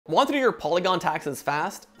Want to do your Polygon taxes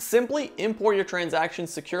fast? Simply import your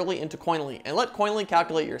transactions securely into Koinly and let Koinly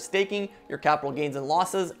calculate your staking, your capital gains and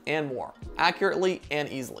losses, and more, accurately and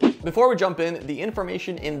easily. Before we jump in, the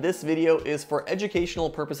information in this video is for educational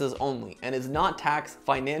purposes only and is not tax,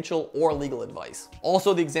 financial, or legal advice.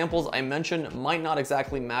 Also, the examples I mentioned might not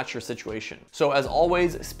exactly match your situation. So as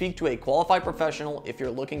always, speak to a qualified professional if you're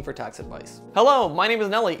looking for tax advice. Hello, my name is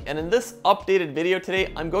Nelly, and in this updated video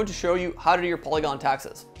today, I'm going to show you how to do your Polygon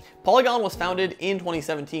taxes. Polygon was founded in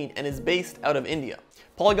 2017 and is based out of India.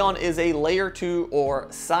 Polygon is a layer 2 or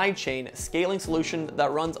sidechain scaling solution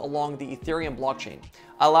that runs along the Ethereum blockchain,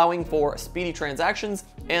 allowing for speedy transactions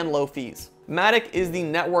and low fees. Matic is the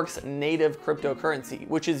network's native cryptocurrency,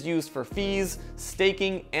 which is used for fees,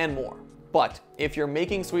 staking, and more. But if you're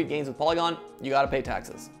making sweet gains with Polygon, you gotta pay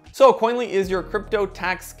taxes. So Koinly is your crypto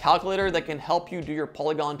tax calculator that can help you do your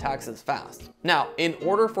Polygon taxes fast. Now, in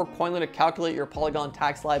order for Koinly to calculate your Polygon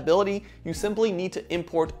tax liability, you simply need to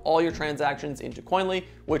import all your transactions into Koinly,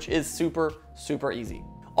 which is super easy.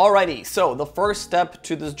 Alrighty, so the first step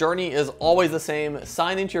to this journey is always the same.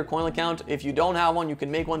 Sign into your Koinly account. If you don't have one, you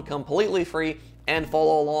can make one completely free and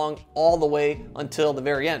follow along all the way until the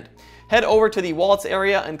very end. Head over to the wallets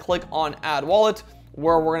area and click on Add Wallet,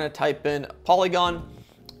 where we're gonna type in Polygon.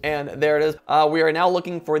 And there it is. We are now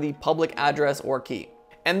looking for the public address or key.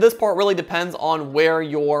 And this part really depends on where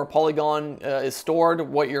your Polygon is stored,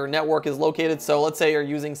 what your network is located. So let's say you're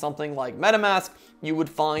using something like MetaMask, you would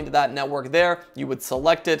find that network there, you would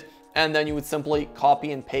select it, and then you would simply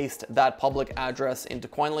copy and paste that public address into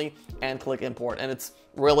Koinly and click import. And it's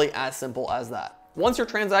really as simple as that. Once your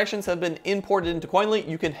transactions have been imported into Koinly,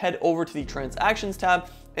 you can head over to the transactions tab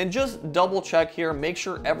and just double check here, make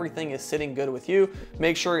sure everything is sitting good with you.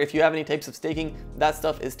 Make sure if you have any types of staking, that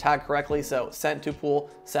stuff is tagged correctly. So sent to pool,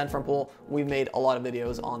 sent from pool, we've made a lot of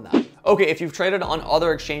videos on that. Okay, if you've traded on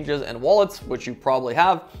other exchanges and wallets, which you probably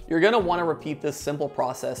have, you're gonna wanna repeat this simple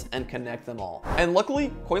process and connect them all. And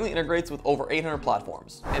luckily, Koinly integrates with over 800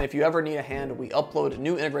 platforms. And if you ever need a hand, we upload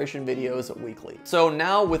new integration videos weekly. So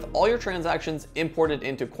now with all your transactions imported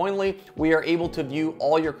into Koinly, we are able to view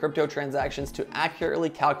all your crypto transactions to accurately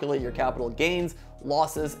calculate your capital gains,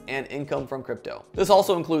 losses, and income from crypto. This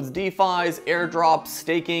also includes DeFis, airdrops,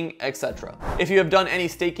 staking, etc. If you have done any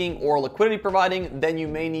staking or liquidity providing, then you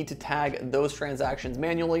may need to tag those transactions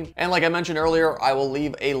manually. And like I mentioned earlier, I will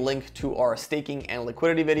leave a link to our staking and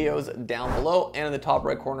liquidity videos down below and in the top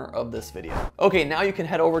right corner of this video. Okay, now you can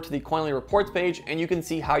head over to the Koinly reports page and you can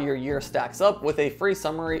see how your year stacks up with a free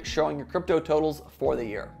summary showing your crypto totals for the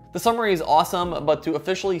year. The summary is awesome, but to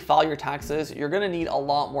officially file your taxes, you're gonna need a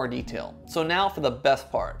lot more detail. So now for the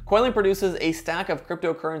best part. Koinly produces a stack of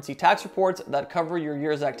cryptocurrency tax reports that cover your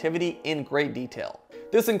year's activity in great detail.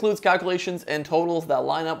 This includes calculations and totals that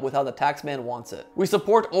line up with how the taxman wants it. We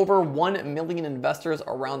support over 1 million investors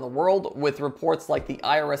around the world with reports like the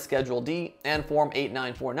IRS Schedule D and Form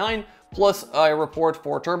 8949, plus a report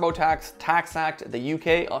for TurboTax, Tax Act, the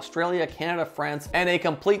UK, Australia, Canada, France, and a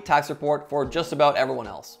complete tax report for just about everyone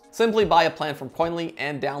else. Simply buy a plan from Koinly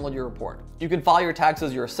and download your report. You can file your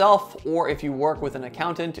taxes yourself, or if you work with an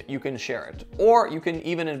accountant, you can share it. Or you can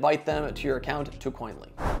even invite them to your account to Koinly.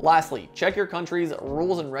 Lastly, check your country's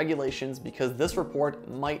rules and regulations because this report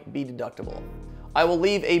might be deductible. I will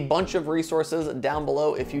leave a bunch of resources down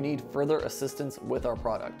below if you need further assistance with our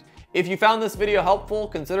product. If you found this video helpful,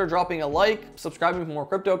 consider dropping a like, subscribing for more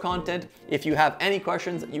crypto content. If you have any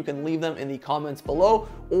questions, you can leave them in the comments below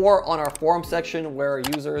or on our forum section where our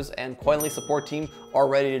users and Koinly support team are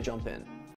ready to jump in.